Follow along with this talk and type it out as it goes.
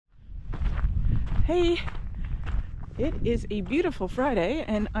Hey, it is a beautiful Friday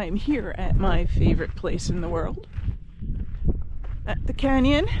and I'm here at my favorite place in the world, at the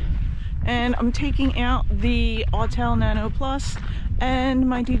canyon, and I'm taking out the Autel Nano Plus and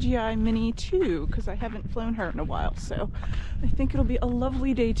my DJI Mini 2 because I haven't flown her in a while, so I think it'll be a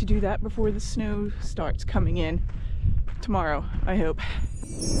lovely day to do that before the snow starts coming in tomorrow, I hope.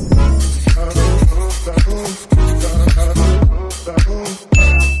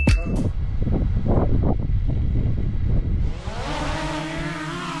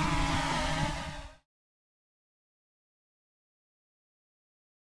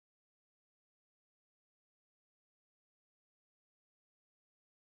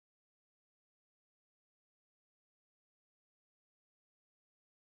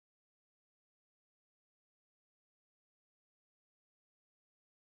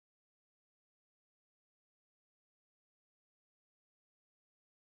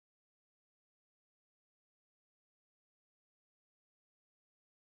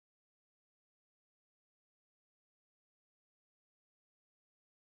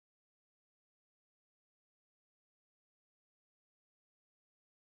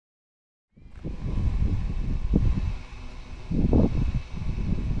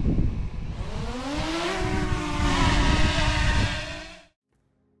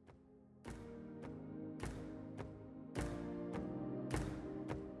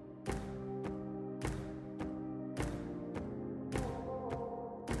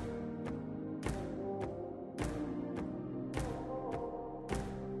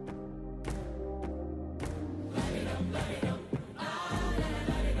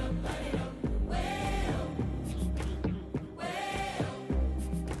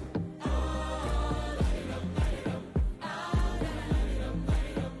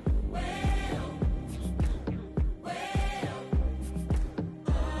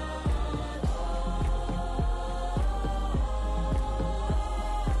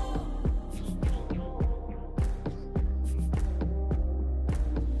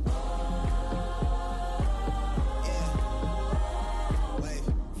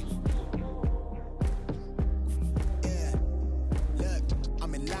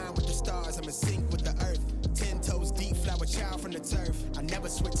 I never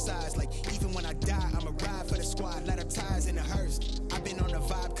switch sides, like even when I die, I'm a ride for the squad, ladder ties in the hearse. I've been on a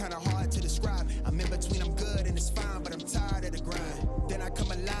vibe, kinda hard to describe. I'm in between, I'm good and it's fine, but I'm tired of the grind. Then I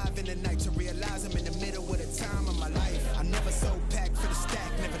come alive in the night to realize I'm in the middle of the time of my life. I never so packed for the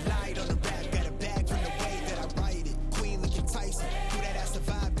stack, never lied on the rap, got a bag from the way that I write it. Queen looking Tyson, do that ass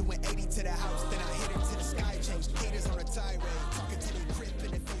survive, doing 80 to the house, then I hit it to the sky, change haters on a tirade, talking to the crib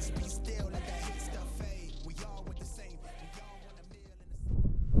in the face, be still, let that hate stuff fade. We all want the same, we all want a meal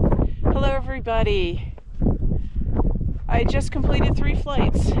in the Hello everybody. I just completed 3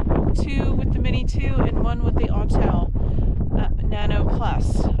 flights, 2 with the Mini 2 and 1 with the Autel Nano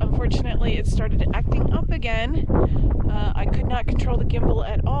Plus. Unfortunately, it started acting up again. I could not control the gimbal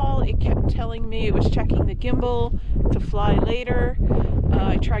at all. It kept telling me it was checking the gimbal to fly later.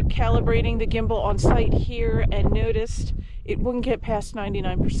 I tried calibrating the gimbal on site here and noticed it wouldn't get past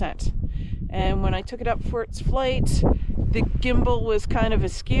 99%. And when I took it up for its flight, the gimbal was kind of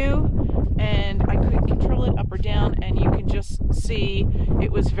askew and I couldn't control it up or down, and you can just see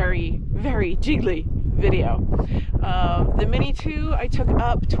it was very, very jiggly video. The Mini 2 I took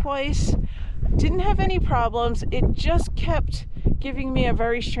up twice, didn't have any problems. It just kept giving me a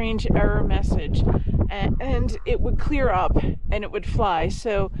very strange error message, and it would clear up and it would fly.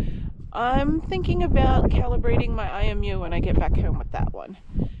 So I'm thinking about calibrating my IMU when I get back home with that one,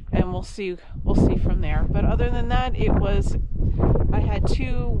 and we'll see from there. But other than that, I had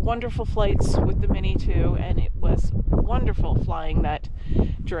 2 wonderful flights with the Mini 2, and it was wonderful flying that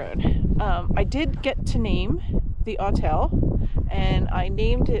drone. I did get to name the Autel, and I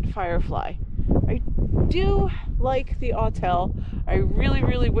named it Firefly. I do like the Autel. I really,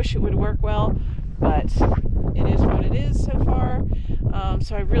 really wish it would work well, but it is what it is so far.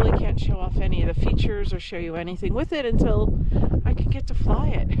 So I really can't show off any of the features or show you anything with it until I can get to fly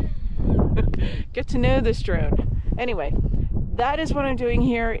it. Get to know this drone. Anyway, that is what I'm doing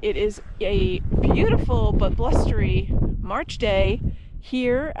here. It is a beautiful but blustery March day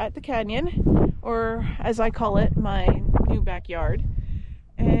here at the canyon, or as I call it, my new backyard.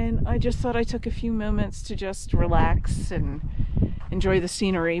 And I just thought I took a few moments to just relax and enjoy the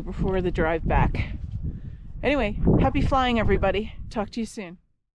scenery before the drive back. Anyway, happy flying everybody. Talk to you soon.